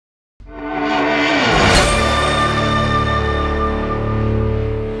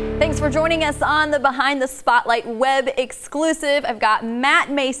joining us on the Behind the Spotlight web exclusive. I've got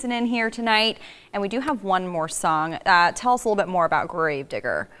Maeson in here tonight, and we do have one more song. Tell us a little bit more about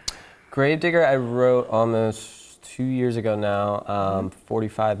Gravedigger. Gravedigger I wrote almost 2 years ago now,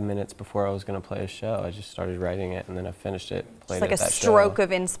 45 minutes before I was going to play a show. I just started writing it, and then I finished it, played it at that show. It's like a stroke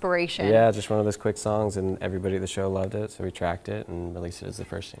of inspiration. Yeah, just one of those quick songs, and everybody at the show loved it, so we tracked it and released it as the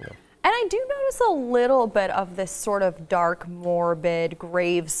first single. And I do notice a little bit of this sort of dark, morbid,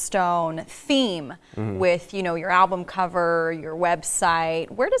 gravestone theme with, you know, your album cover, your website.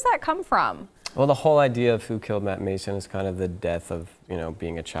 Where does that come from? Well, the whole idea of Who Killed Maeson is kind of the death of, you know,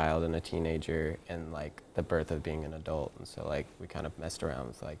 being a child and a teenager, and like the birth of being an adult. And so like we kind of messed around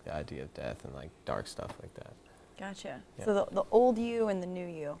with like the idea of death and like dark stuff like that. Gotcha. Yeah. So the old you and the new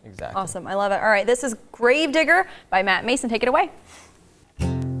you. Exactly. Awesome. I love it. All right, this is Gravedigger by Maeson. Take it away.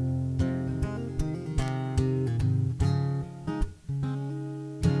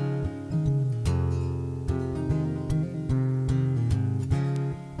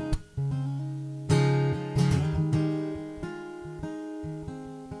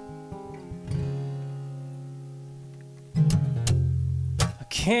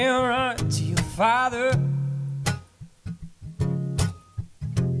 Can't run to your father.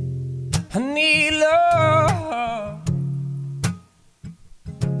 I need love.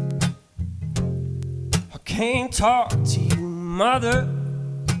 I can't talk to you, mother.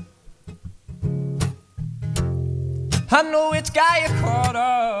 I know it's got you caught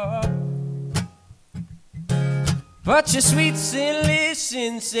up, but your sweet silly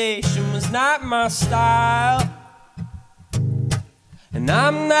sensation was not my style. And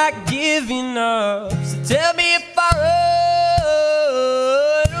I'm not giving up, so tell me if I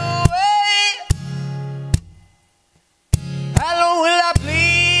run away, how long will I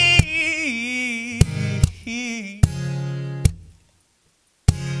bleed?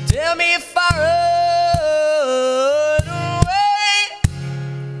 Tell me if I run away,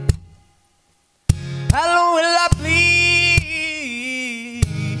 how long will I bleed?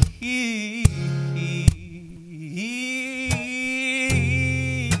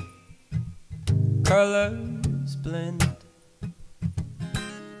 Colors blend,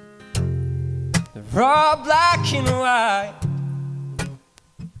 they're all black and white,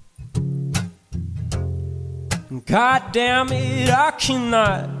 and God damn it, I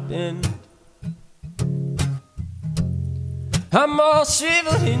cannot bend. I'm all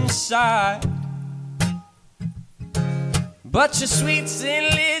shriveled inside, but your sweet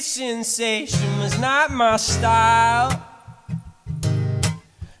silly sensation was not my style.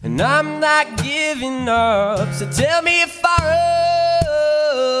 And I'm not giving up, so tell me if I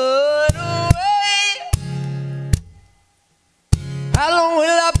run away, how long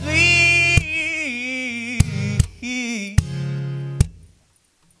will I bleed?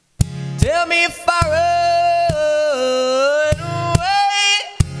 Tell me if I run away,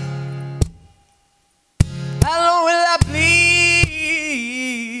 how long will I bleed?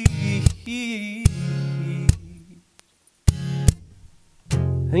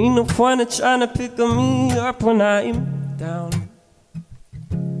 Ain't no point in trying to pick me up when I'm down.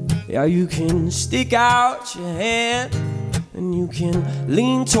 Yeah, you can stick out your hand and you can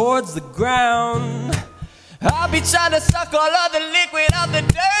lean towards the ground. I'll be trying to suck all of the liquid out the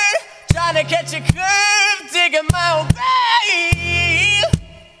dirt, trying to catch a curve, digging my own grave.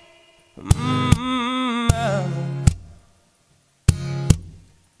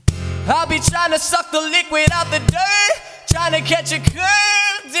 I'll be trying to suck the liquid out the dirt, trying to catch a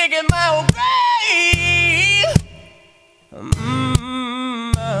curve, digging my own grave.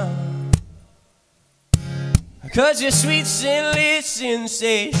 Cause your sweet silly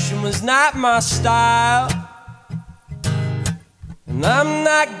sensation was not my style, and I'm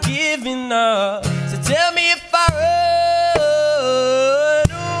not giving up, so tell me if I run